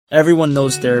Everyone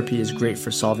knows therapy is great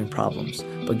for solving problems,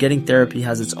 but getting therapy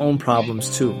has its own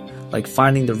problems too, like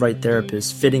finding the right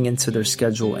therapist, fitting into their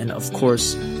schedule, and of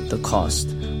course, the cost.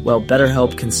 Well,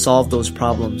 BetterHelp can solve those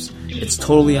problems. It's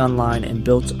totally online and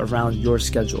built around your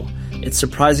schedule. It's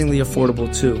surprisingly affordable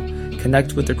too.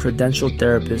 Connect with a credentialed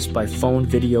therapist by phone,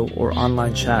 video, or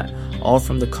online chat, all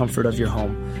from the comfort of your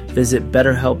home. Visit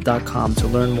BetterHelp.com to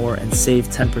learn more and save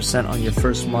 10% on your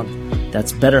first month.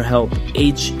 That's BetterHelp,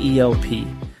 H-E-L-P.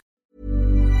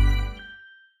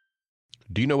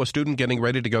 Do you know a student getting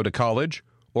ready to go to college?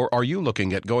 Or are you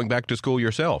looking at going back to school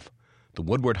yourself? The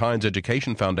Woodward Hines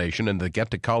Education Foundation and the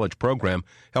Get to College program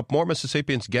help more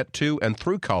Mississippians get to and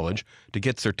through college to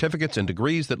get certificates and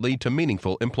degrees that lead to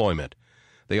meaningful employment.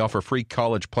 They offer free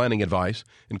college planning advice,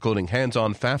 including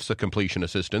hands-on FAFSA completion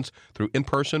assistance through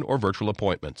in-person or virtual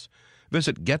appointments.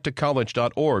 Visit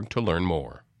gettocollege.org to learn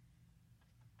more.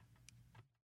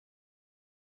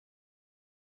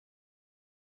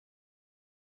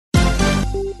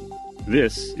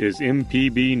 This is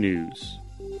MPB News.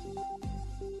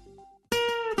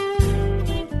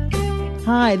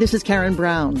 Hi, this is Karen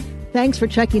Brown. Thanks for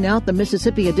checking out the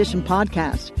Mississippi Edition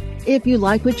podcast. If you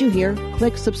like what you hear,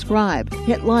 click subscribe,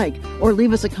 hit like, or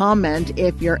leave us a comment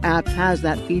if your app has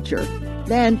that feature.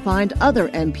 Then find other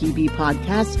MPB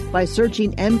podcasts by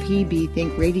searching MPB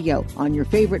Think Radio on your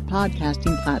favorite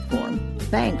podcasting platform.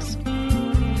 Thanks.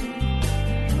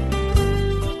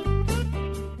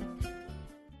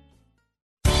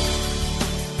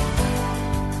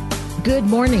 Good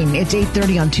morning. It's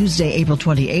 8:30 on Tuesday, April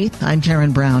 28th. I'm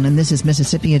Karen Brown, and this is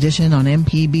Mississippi Edition on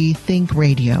MPB Think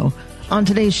Radio. On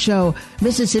today's show,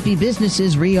 Mississippi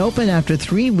businesses reopen after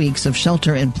 3 weeks of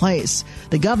shelter in place.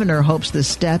 The governor hopes this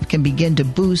step can begin to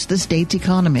boost the state's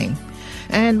economy.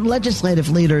 And legislative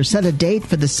leaders set a date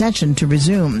for the session to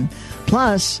resume.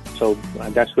 Plus, so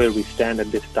that's where we stand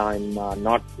at this time.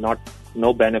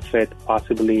 No benefit,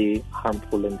 possibly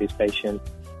harmful in these patients.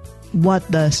 What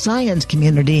the science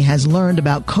community has learned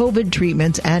about COVID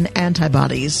treatments and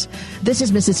antibodies. This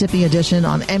is Mississippi Edition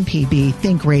on MPB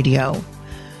Think Radio.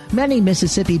 Many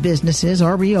Mississippi businesses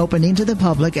are reopening to the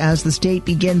public as the state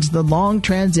begins the long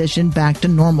transition back to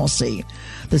normalcy.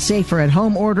 The Safer at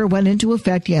Home order went into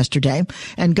effect yesterday,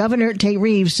 and Governor Tate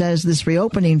Reeves says this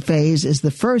reopening phase is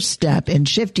the first step in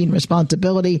shifting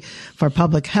responsibility for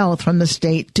public health from the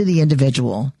state to the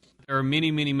individual. There are many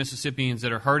Mississippians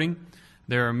that are hurting.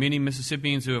 There are many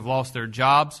Mississippians who have lost their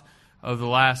jobs over the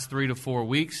last 3 to 4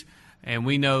 weeks, and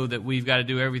we know that we've got to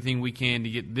do everything we can to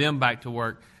get them back to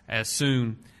work as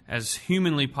soon as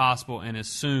humanly possible and as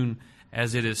soon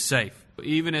as it is safe.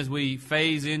 Even as we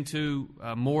phase into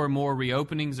more and more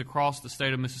reopenings across the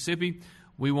state of Mississippi,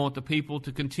 we want the people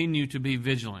to continue to be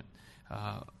vigilant.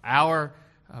 Our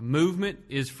movement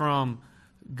is from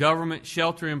government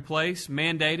shelter in place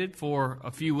mandated for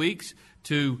a few weeks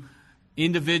to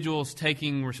individuals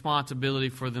taking responsibility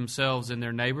for themselves and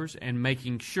their neighbors and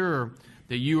making sure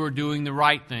that you are doing the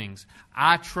right things.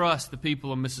 I trust the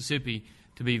people of Mississippi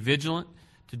to be vigilant,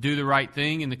 to do the right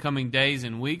thing in the coming days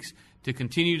and weeks, to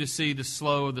continue to see the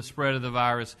spread of the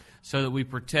virus so that we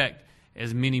protect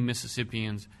as many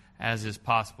Mississippians as is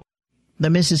possible. The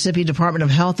Mississippi Department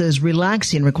of Health is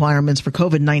relaxing requirements for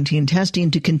COVID-19 testing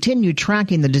to continue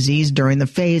tracking the disease during the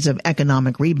phase of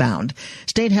economic rebound.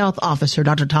 State Health Officer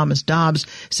Dr. Thomas Dobbs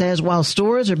says while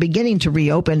stores are beginning to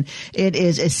reopen, it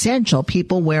is essential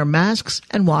people wear masks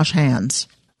and wash hands.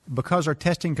 Because our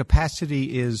testing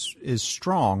capacity is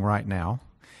strong right now,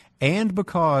 and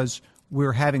because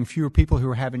we're having fewer people who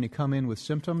are having to come in with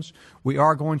symptoms, we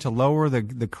are going to lower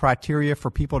the criteria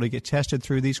for people to get tested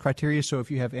through these criteria. So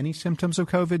if you have any symptoms of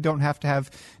COVID, don't have to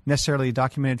have necessarily a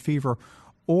documented fever.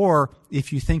 Or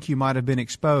if you think you might have been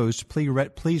exposed,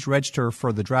 please register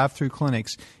for the drive-through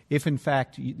clinics if, in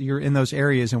fact, you're in those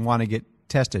areas and want to get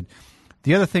tested.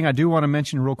 The other thing I do want to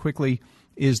mention real quickly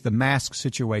is the mask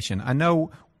situation. I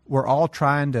know we're all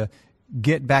trying to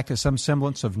get back to some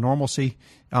semblance of normalcy.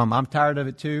 I'm tired of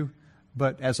it too.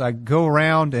 But as I go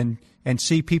around and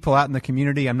see people out in the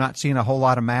community, I'm not seeing a whole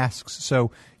lot of masks.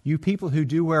 So you people who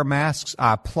do wear masks,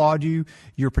 I applaud you.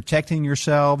 You're protecting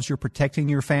yourselves. You're protecting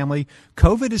your family.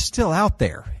 COVID is still out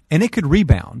there, and it could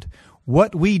rebound.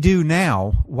 What we do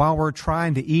now while we're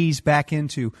trying to ease back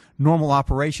into normal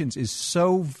operations is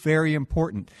so very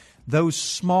important. Those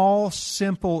small,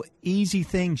 simple, easy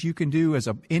things you can do as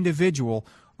an individual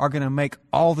are going to make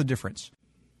all the difference.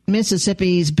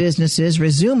 Mississippi's businesses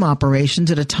resume operations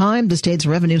at a time the state's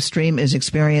revenue stream is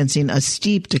experiencing a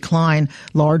steep decline,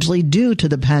 largely due to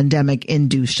the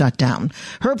pandemic-induced shutdown.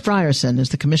 Herb Frierson is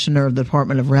the commissioner of the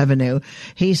Department of Revenue.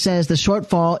 He says the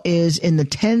shortfall is in the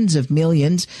tens of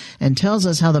millions and tells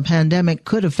us how the pandemic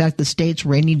could affect the state's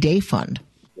rainy day fund.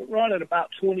 We're running about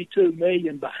 $22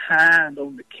 million behind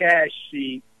on the cash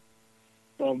sheet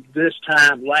from this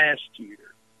time last year.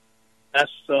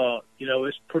 That's,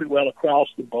 it's pretty well across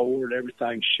the board.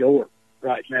 Everything's short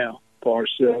right now for our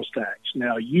sales tax.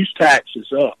 Now, use tax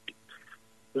is up,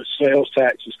 but sales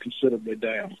tax is considerably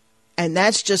down. And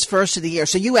that's just first of the year.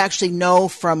 So you actually know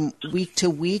from week to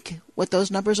week what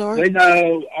those numbers are? We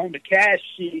know on the cash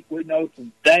sheet, we know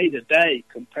from day to day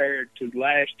compared to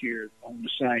last year on the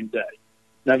same day.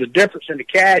 Now, the difference in the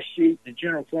cash sheet and the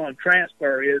general fund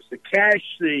transfer is the cash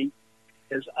sheet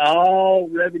is all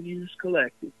revenues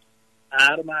collected,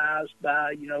 itemized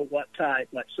by, what type,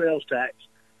 like sales tax,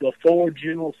 before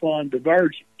general fund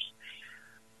diversions.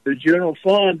 The general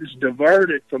fund is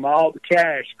diverted from all the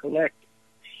cash collected.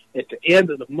 At the end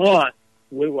of the month,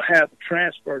 we will have a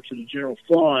transfer to the general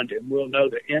fund, and we'll know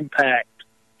the impact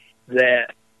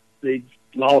that the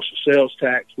loss of sales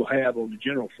tax will have on the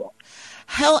general fund.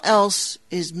 How else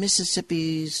is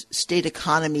Mississippi's state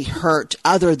economy hurt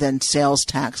other than sales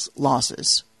tax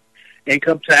losses?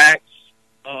 Income tax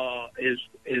is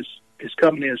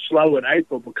coming in slow in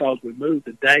April because we moved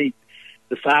the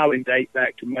filing date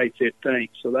back to May 15th.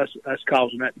 So that's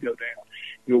causing that to go down.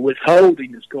 Your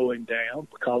withholding is going down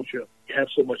because you have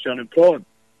so much unemployment.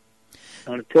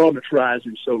 Unemployment's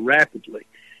rising so rapidly,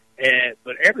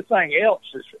 but everything else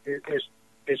is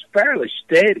fairly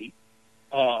steady.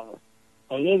 A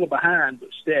little behind, but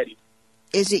steady.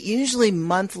 Is it usually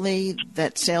monthly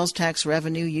that sales tax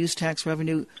revenue, use tax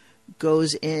revenue,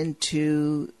 goes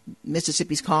into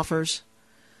Mississippi's coffers?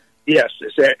 Yes,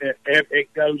 it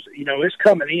goes. It's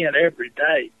coming in every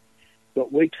day,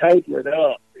 but we total it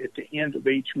up at the end of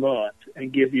each month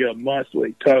and give you a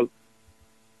monthly total.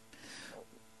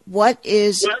 What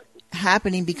is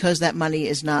happening because that money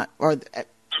is not, or a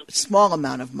small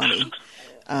amount of money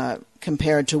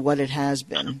compared to what it has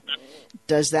been?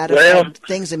 Does that affect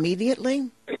things immediately?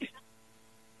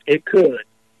 It could.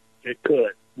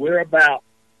 We're about,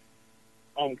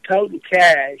 on total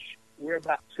cash, we're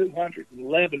about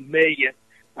 $211 million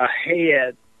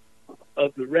ahead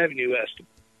of the revenue estimate.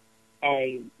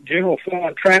 On general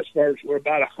fund transfers, we're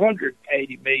about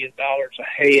 $180 million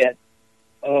ahead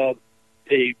of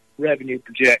the revenue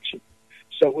projection.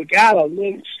 So we got a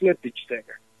little slippage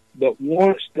there. But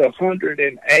once the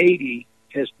 180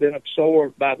 has been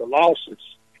absorbed by the losses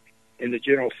in the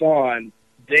general fund,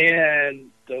 then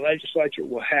the legislature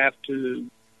will have to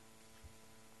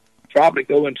probably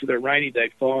go into their rainy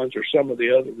day funds or some of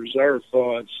the other reserve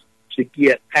funds to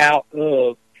get out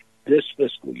of this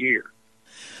fiscal year.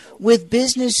 With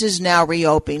businesses now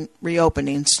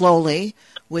reopening slowly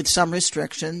with some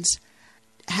restrictions,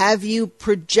 have you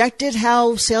projected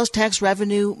how sales tax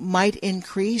revenue might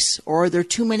increase, or are there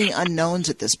too many unknowns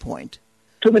at this point?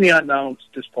 Too many unknowns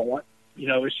at this point.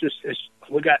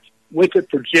 We could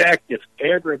project if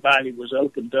everybody was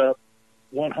opened up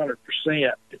 100%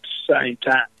 at the same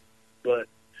time, but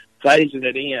phasing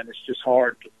it in, it's just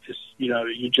hard.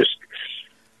 You just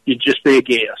be a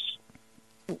guess.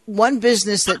 One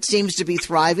business that seems to be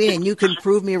thriving, and you can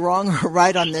prove me wrong or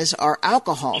right on this, are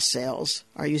alcohol sales.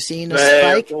 Are you seeing a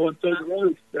spike? They're going through the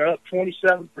roof. They're up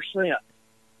 27%.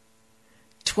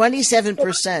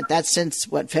 27%. That's since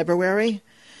what, February?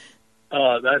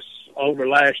 That's over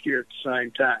last year at the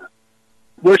same time.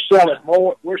 We're selling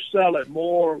more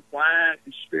wine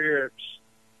and spirits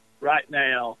right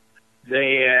now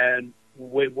than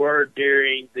we were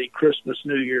during the Christmas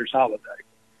New Year's holiday.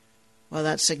 Well,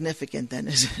 that's significant then,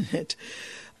 isn't it?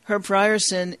 Herb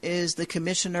Frierson is the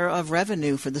Commissioner of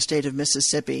Revenue for the state of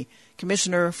Mississippi.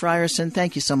 Commissioner Frierson,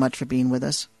 thank you so much for being with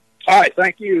us. All right,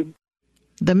 thank you.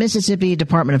 The Mississippi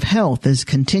Department of Health is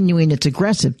continuing its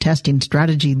aggressive testing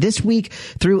strategy this week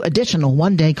through additional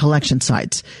one-day collection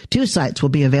sites. 2 sites will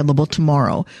be available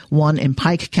tomorrow, one in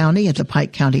Pike County at the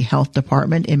Pike County Health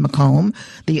Department in Macomb,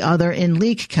 the other in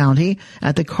Leake County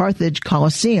at the Carthage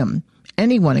Coliseum.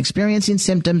 Anyone experiencing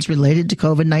symptoms related to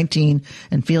COVID-19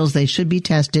 and feels they should be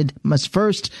tested must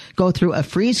first go through a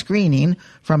free screening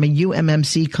from a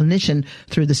UMMC clinician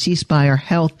through the C Spire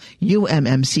Health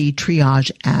UMMC Triage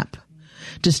app.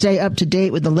 To stay up to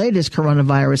date with the latest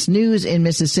coronavirus news in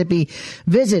Mississippi,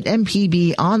 visit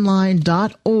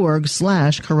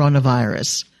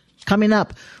mpbonline.org/coronavirus. Coming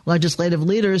up, legislative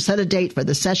leaders set a date for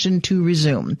the session to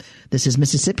resume. This is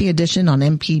Mississippi Edition on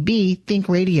MPB Think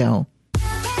Radio.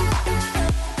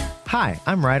 Hi,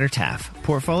 I'm Ryder Taff,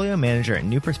 Portfolio Manager at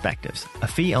New Perspectives, a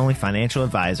fee-only financial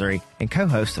advisory and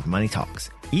co-host of Money Talks.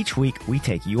 Each week, we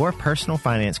take your personal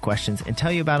finance questions and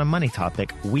tell you about a money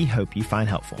topic we hope you find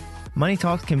helpful. Money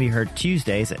Talks can be heard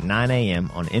Tuesdays at 9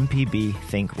 a.m. on MPB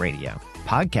Think Radio.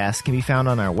 Podcasts can be found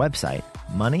on our website,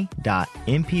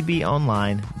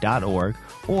 money.mpbonline.org,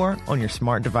 or on your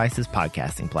smart device's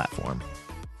podcasting platform.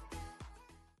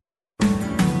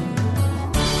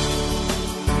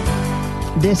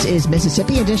 This is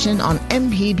Mississippi Edition on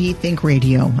MPB Think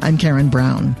Radio. I'm Karen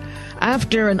Brown.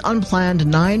 After an unplanned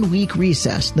 9-week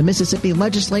recess, the Mississippi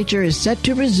Legislature is set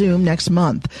to resume next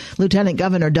month. Lieutenant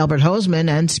Governor Delbert Hosemann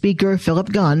and Speaker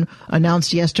Philip Gunn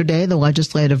announced yesterday the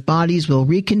legislative bodies will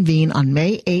reconvene on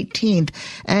May 18th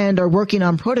and are working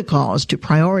on protocols to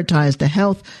prioritize the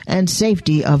health and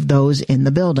safety of those in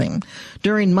the building.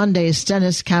 During Monday's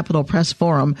Stennis Capitol Press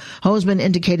Forum, Hosemann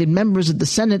indicated members of the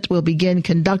Senate will begin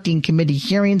conducting committee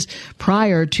hearings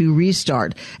prior to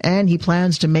restart, and he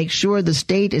plans to make sure the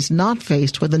state is not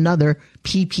faced with another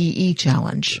PPE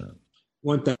challenge.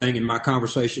 One thing in my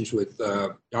conversations with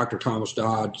Dr. Thomas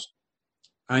Dodds,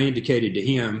 I indicated to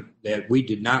him that we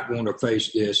did not want to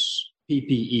face this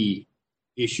PPE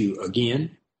issue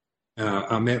again.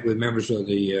 I met with members of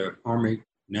the Army,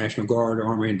 National Guard,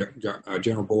 Army, and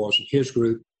General Boyles and his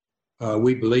group.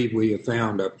 We believe we have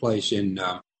found a place in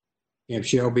Camp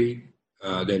Shelby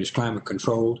that is climate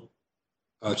controlled.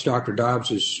 It's Dr.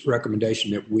 Dobbs'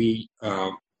 recommendation that we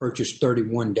purchase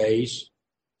 31 days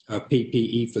of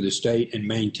PPE for the state and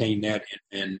maintain that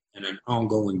in an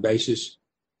ongoing basis.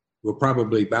 We'll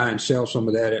probably buy and sell some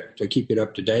of that to keep it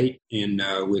up to date and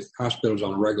with hospitals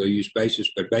on a regular use basis.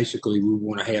 But basically, we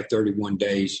want to have 31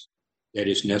 days that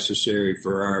is necessary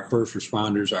for our first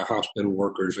responders, our hospital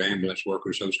workers, ambulance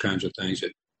workers, those kinds of things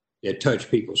that touch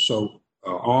people so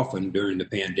often during the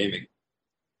pandemic.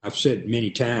 I've said many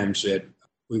times that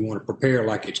we want to prepare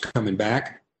like it's coming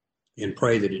back and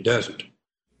pray that it doesn't.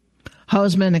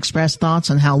 Hosemann expressed thoughts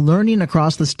on how learning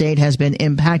across the state has been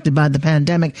impacted by the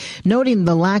pandemic, noting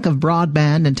the lack of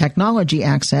broadband and technology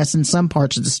access in some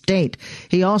parts of the state.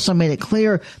 He also made it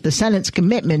clear the Senate's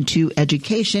commitment to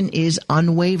education is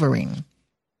unwavering.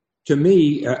 To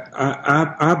me,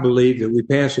 I believe that we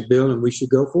pass a bill and we should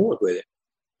go forward with it.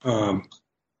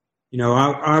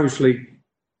 Obviously,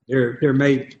 there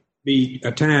may be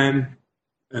a time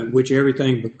in which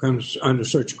everything becomes under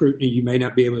such scrutiny, you may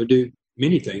not be able to do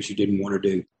many things you didn't want to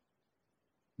do.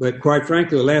 But quite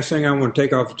frankly, the last thing I want to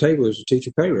take off the table is a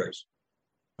teacher pay raise.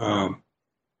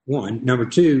 One. Number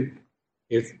two,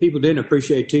 if people didn't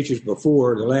appreciate teachers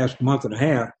before the last month and a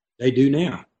half, they do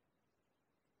now.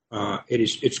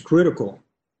 It's critical.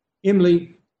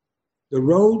 Emily, the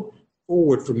road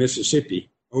forward for Mississippi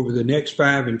over the next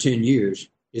 5 and 10 years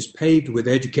is paved with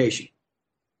education.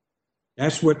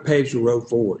 That's what paves the road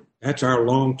forward. That's our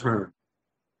long term.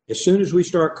 As soon as we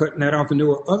start cutting that off, and there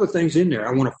were other things in there,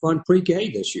 I want to fund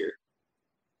pre-K this year.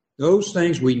 Those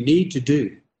things we need to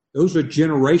do. Those are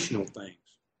generational things.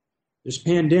 This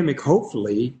pandemic,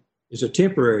 hopefully, is a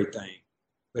temporary thing,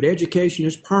 but education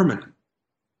is permanent.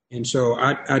 And so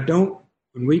I don't,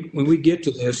 when we get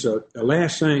to this, the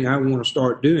last thing I want to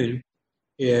start doing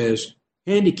is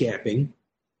handicapping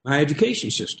my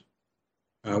education system.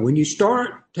 When you start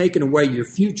taking away your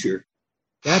future,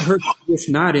 that hurts you just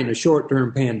not in a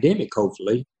short-term pandemic,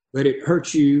 hopefully, but it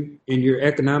hurts you in your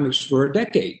economics for a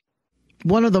decade.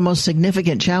 One of the most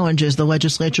significant challenges the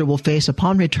legislature will face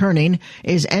upon returning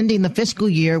is ending the fiscal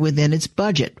year within its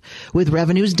budget. With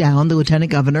revenues down, the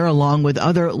lieutenant governor, along with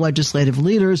other legislative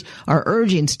leaders, are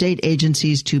urging state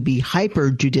agencies to be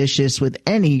hyper-judicious with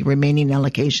any remaining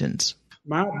allocations.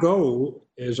 My goal,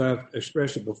 as I've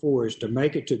expressed it before, is to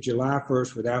make it to July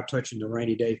 1st without touching the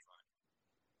rainy day fund.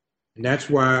 And that's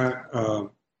why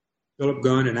Philip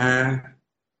Gunn and I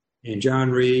and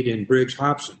John Reed and Briggs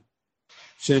Hobson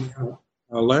sent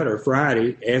a letter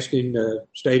Friday asking the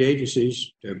state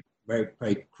agencies to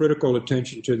pay critical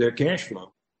attention to their cash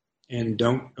flow and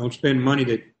don't spend money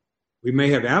that we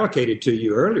may have allocated to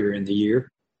you earlier in the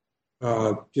year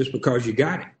just because you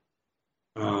got it.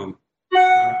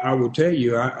 I will tell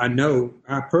you, I know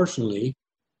I personally,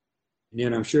 and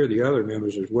then I'm sure the other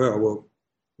members as well,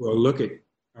 will look at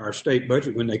our state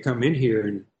budget when they come in here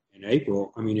in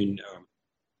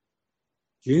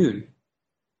June,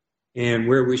 and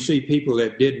where we see people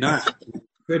that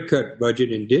could cut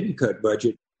budget and didn't cut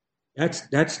budget,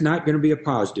 that's not going to be a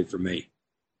positive for me.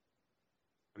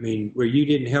 I mean, where you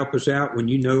didn't help us out when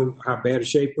you know how bad a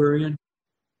shape we're in,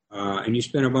 and you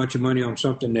spend a bunch of money on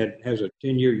something that has a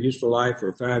 10-year useful life or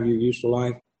a 5-year useful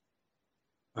life,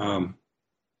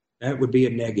 that would be a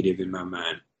negative in my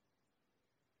mind.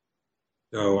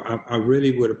 So I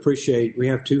really would appreciate, we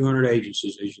have 200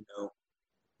 agencies, as you know.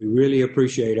 We really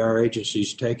appreciate our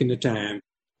agencies taking the time,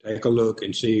 take a look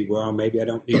and see, well, maybe I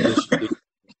don't need this.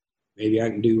 Maybe I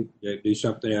can do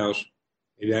something else.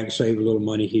 Maybe I can save a little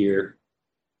money here.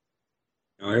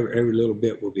 You know, every little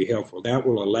bit will be helpful. That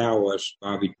will allow us,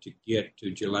 Bobby, to get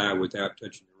to July without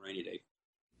touching the rainy day.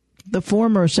 The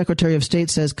former Secretary of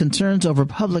State says concerns over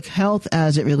public health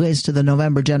as it relates to the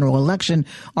November general election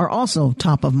are also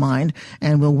top of mind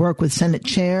and will work with Senate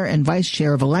Chair and Vice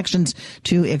Chair of Elections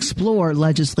to explore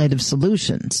legislative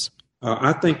solutions.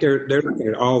 I think they're looking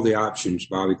at all the options,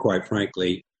 Bobby, quite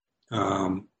frankly.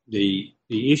 The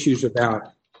issues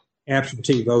about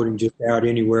absentee voting just out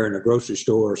anywhere in a grocery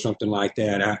store or something like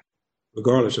that,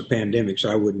 regardless of pandemics,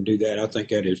 I wouldn't do that. I think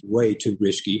that is way too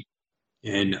risky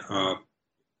and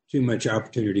too much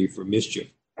opportunity for mischief.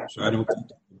 So I don't think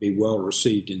that would be well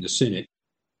received in the Senate.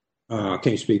 I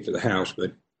can't speak for the House,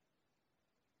 but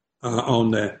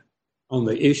on the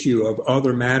issue of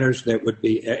other matters that would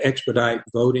be expedite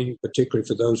voting, particularly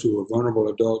for those who are vulnerable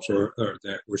adults or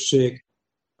that were sick,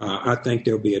 I think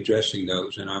they'll be addressing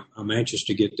those, and I'm anxious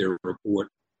to get their report.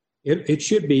 It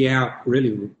should be out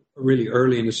really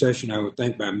early in the session, I would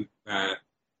think, by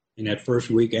in that first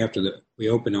week after we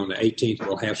open on the 18th,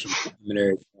 we'll have some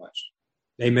preliminary thoughts.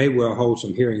 They may well hold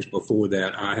some hearings before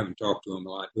that. I haven't talked to them a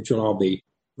lot, which will all be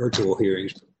virtual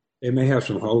hearings. They may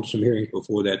hold some hearings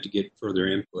before that to get further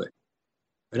input.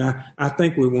 But I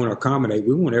think we want to accommodate.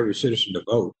 We want every citizen to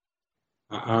vote,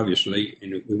 obviously,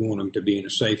 and we want them to be in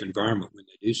a safe environment when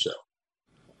they do so.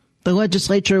 The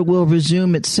legislature will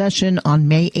resume its session on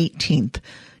May 18th.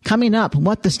 Coming up,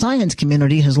 what the science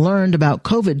community has learned about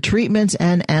COVID treatments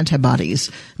and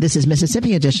antibodies. This is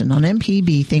Mississippi Edition on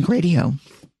MPB Think Radio.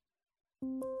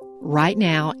 Right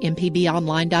now,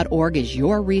 mpbonline.org is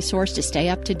your resource to stay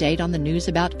up to date on the news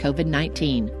about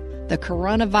COVID-19. The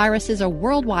coronavirus is a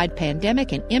worldwide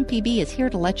pandemic, and MPB is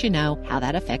here to let you know how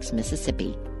that affects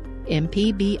Mississippi.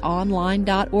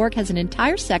 mpbonline.org has an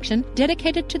entire section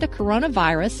dedicated to the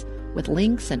coronavirus with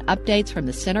links and updates from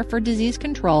the Center for Disease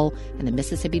Control and the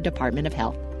Mississippi Department of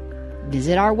Health.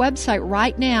 Visit our website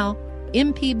right now,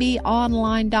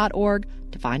 mpbonline.org,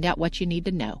 to find out what you need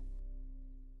to know.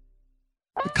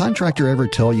 Did the contractor ever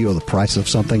tell you the price of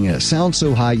something and it sounds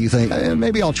so high you think,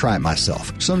 maybe I'll try it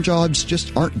myself? Some jobs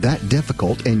just aren't that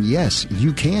difficult, and yes,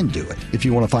 you can do it. If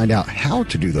you want to find out how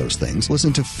to do those things,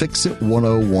 listen to Fix It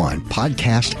 101,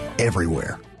 podcast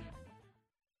everywhere.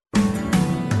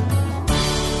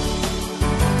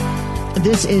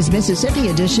 This is Mississippi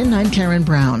Edition. I'm Karen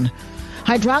Brown.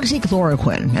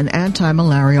 Hydroxychloroquine, an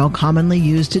anti-malarial commonly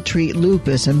used to treat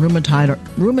lupus and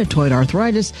rheumatoid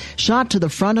arthritis, shot to the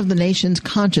front of the nation's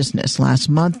consciousness last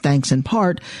month, thanks in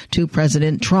part to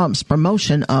President Trump's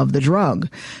promotion of the drug.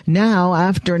 Now,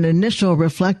 after an initial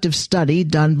reflective study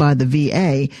done by the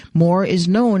VA, more is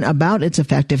known about its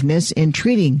effectiveness in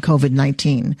treating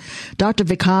COVID-19. Dr.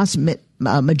 Vikas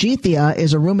Majithia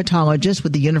is a rheumatologist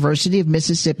with the University of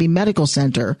Mississippi Medical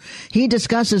Center. He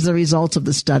discusses the results of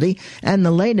the study and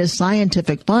the latest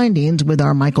scientific findings with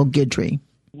our Michael Guidry.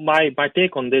 My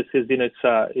take on this is,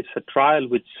 it's a trial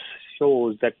which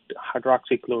shows that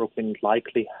hydroxychloroquine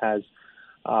likely has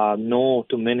no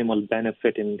to minimal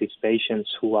benefit in these patients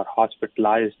who are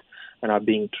hospitalized and are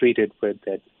being treated with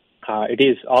it. It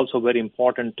is also very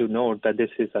important to note that this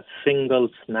is a single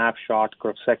snapshot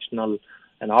cross-sectional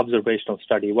an observational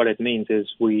study. What it means is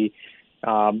the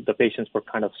patients were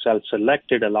kind of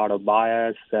self-selected, a lot of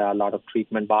bias, a lot of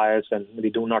treatment bias, and we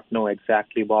do not know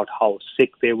exactly about how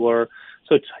sick they were.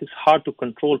 So it's hard to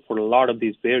control for a lot of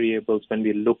these variables when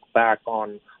we look back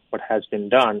on what has been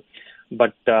done.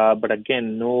 But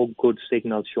again, no good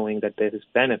signal showing that there is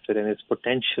benefit, and it's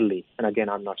potentially, and again,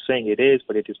 I'm not saying it is,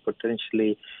 but it is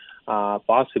potentially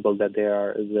possible that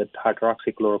that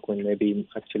hydroxychloroquine may be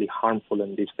actually harmful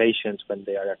in these patients when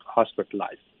they are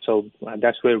hospitalized. So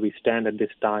that's where we stand at this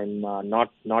time.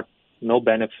 No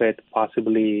benefit,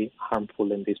 possibly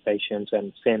harmful in these patients,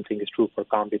 and same thing is true for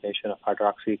combination of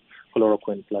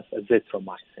hydroxychloroquine plus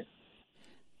azithromycin.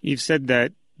 You've said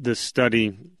that the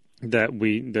study that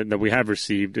we have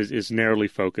received is narrowly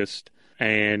focused,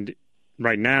 and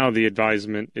right now the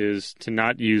advisement is to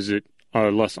not use it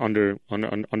unless under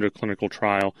clinical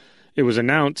trial. It was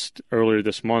announced earlier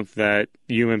this month that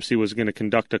UMC was going to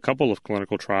conduct a couple of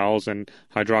clinical trials, and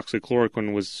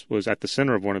hydroxychloroquine was at the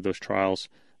center of one of those trials.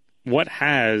 What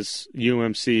has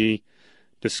UMC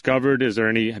discovered?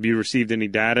 Have you received any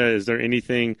data? Is there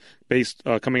anything based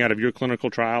coming out of your clinical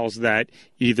trials that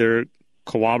either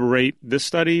corroborate this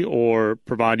study or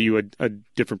provide you a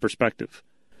different perspective?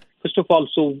 First of all,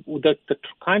 so the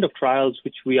kind of trials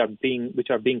which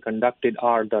are being conducted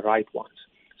are the right ones.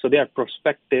 So they are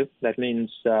prospective. That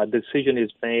means the decision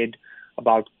is made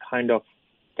about kind of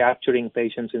capturing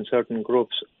patients in certain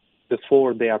groups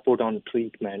before they are put on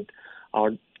treatment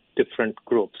or different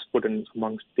groups, put in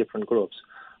amongst different groups.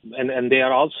 And they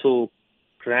are also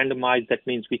randomized. That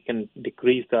means we can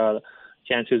decrease the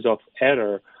chances of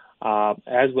error,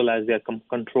 as well as they're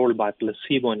controlled by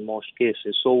placebo in most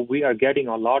cases. So we are getting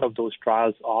a lot of those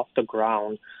trials off the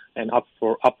ground and up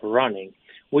running,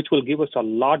 which will give us a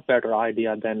lot better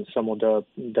idea than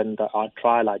the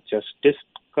trial I just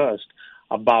discussed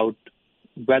about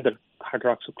whether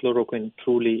hydroxychloroquine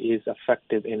truly is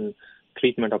effective in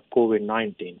treatment of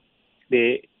COVID-19.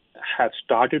 They have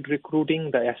started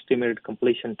recruiting. The estimated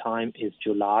completion time is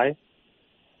July.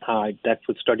 That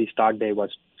study start day was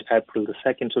April the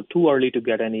 2nd, so too early to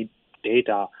get any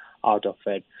data out of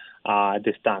it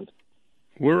this time.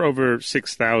 We're over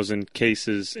 6,000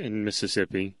 cases in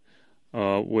Mississippi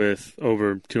with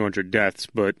over 200 deaths,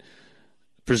 but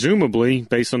presumably,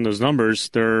 based on those numbers,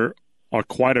 there are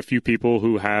quite a few people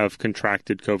who have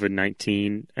contracted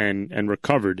COVID-19 and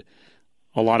recovered.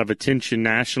 A lot of attention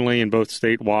nationally and both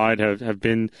statewide have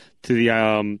been to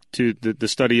the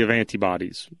study of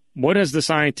antibodies. What has the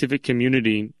scientific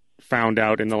community found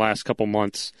out in the last couple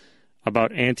months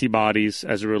about antibodies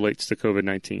as it relates to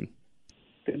COVID-19?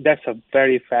 That's a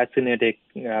very fascinating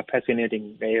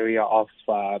area of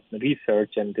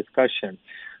research and discussion.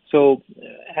 So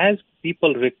as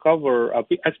people recover,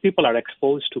 as people are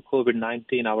exposed to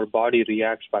COVID-19, our body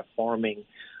reacts by forming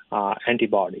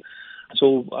antibodies.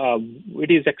 So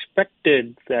it is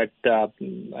expected that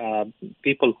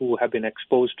people who have been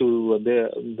exposed to the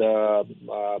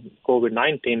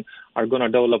COVID-19 are going to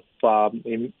develop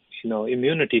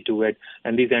immunity to it,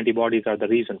 and these antibodies are the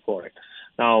reason for it.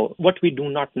 Now, what we do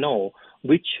not know,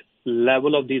 which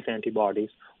level of these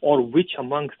antibodies or which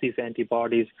amongst these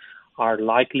antibodies are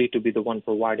likely to be the one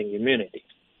providing immunity.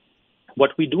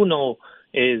 What we do know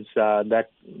is that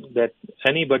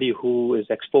anybody who is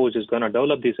exposed is going to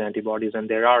develop these antibodies, and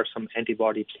there are some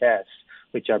antibody tests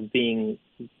which are being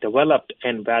developed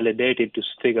and validated to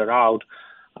figure out,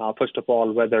 first of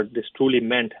all, whether this truly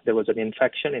meant there was an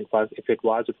infection. If it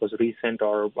was recent,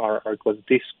 or it was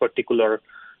this particular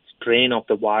strain of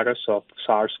the virus of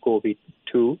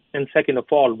SARS-CoV-2. And second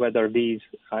of all, whether these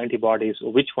antibodies,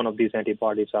 or which one of these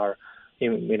antibodies are,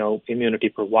 immunity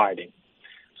providing.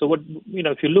 So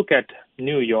if you look at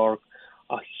New York,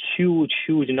 a huge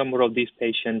number of these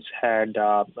patients had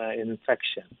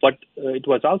infection. But it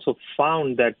was also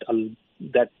found that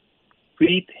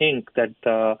we think that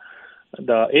the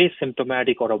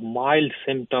asymptomatic or a mild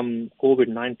symptom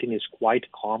COVID-19 is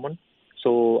quite common.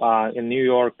 So in New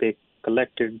York, they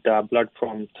collected blood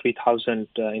from 3,000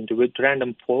 individual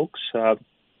random folks,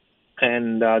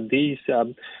 and these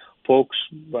folks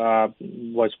had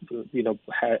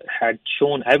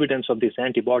shown evidence of this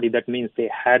antibody. That means they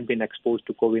had been exposed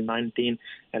to COVID-19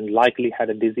 and likely had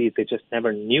a disease. They just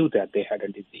never knew that they had a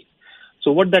disease.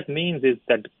 So what that means is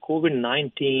that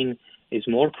COVID-19 is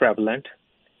more prevalent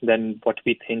than what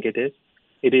we think it is.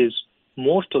 It is,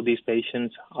 most of these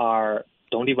patients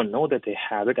don't even know that they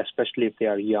have it, especially if they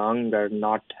are young, they're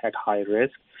not at high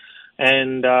risk.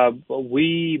 And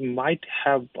we might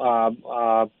have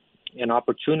an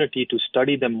opportunity to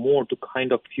study them more, to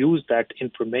kind of use that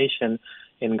information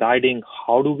in guiding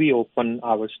how do we open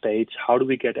our states, how do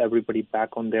we get everybody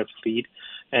back on their feet,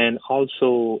 and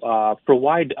also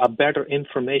provide a better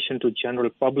information to general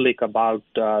public about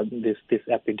this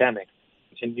epidemic.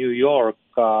 In New York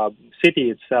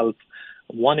city itself,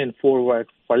 1 in 4 were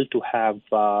felt to have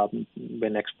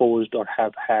been exposed or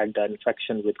have had an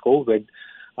infection with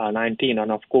COVID-19,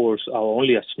 and of course,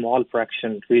 only a small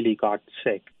fraction really got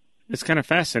sick. It's kind of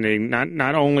fascinating.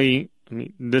 Not only,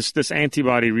 this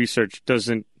antibody research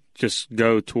doesn't just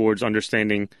go towards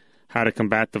understanding how to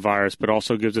combat the virus, but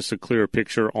also gives us a clearer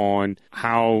picture on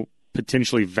how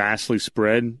potentially vastly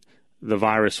spread the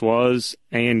virus was,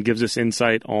 and gives us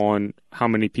insight on how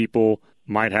many people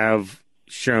might have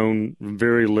shown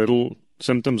very little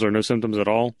symptoms or no symptoms at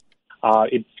all.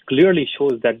 It clearly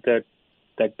shows that the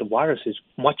virus is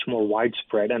much more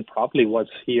widespread and probably was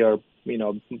here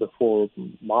before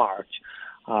March,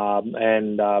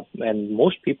 and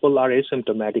most people are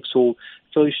asymptomatic. So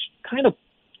it's kind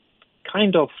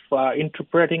of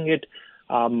interpreting it.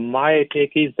 My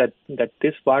take is that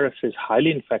this virus is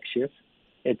highly infectious.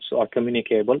 It's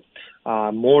communicable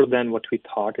more than what we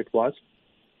thought it was,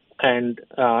 and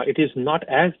it is not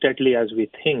as deadly as we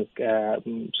think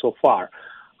so far.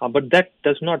 But that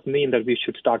does not mean that we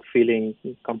should start feeling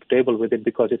comfortable with it,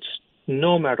 because it's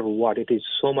no matter what. It is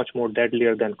so much more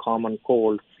deadlier than common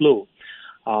cold, flu,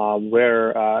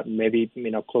 where maybe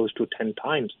close to 10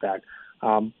 times that.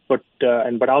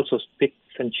 But also picks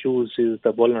and chooses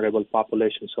the vulnerable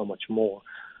population so much more.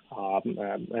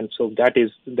 And so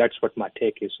that's what my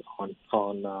take is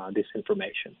on this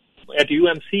information. At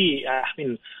UMC,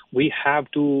 we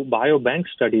have 2 biobank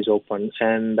studies open,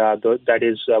 and that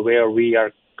is where we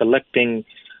are collecting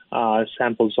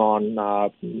samples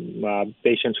on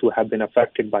patients who have been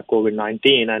affected by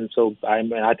COVID-19. And so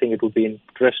I think it would be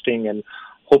interesting and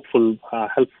hopefully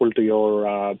helpful to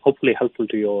your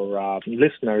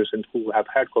listeners and who have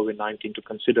had COVID-19 to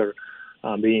consider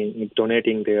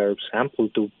donating their sample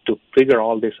to figure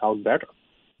all this out better.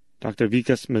 Dr.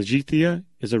 Vikas Majithia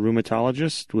is a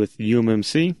rheumatologist with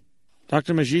UMMC.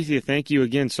 Dr. Majithia, thank you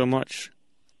again so much.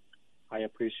 I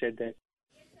appreciate that.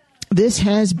 This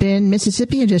has been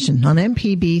Mississippi Edition on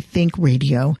MPB Think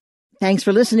Radio. Thanks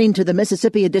for listening to the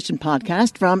Mississippi Edition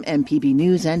podcast from MPB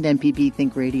News and MPB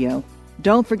Think Radio.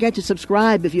 Don't forget to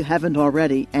subscribe if you haven't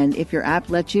already, and if your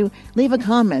app lets you, leave a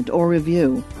comment or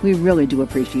review. We really do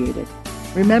appreciate it.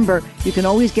 Remember, you can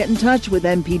always get in touch with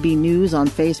MPB News on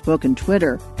Facebook and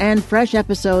Twitter, and fresh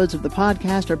episodes of the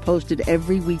podcast are posted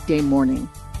every weekday morning.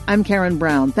 I'm Karen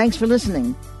Brown. Thanks for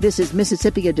listening. This is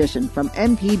Mississippi Edition from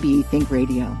MPB Think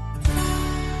Radio.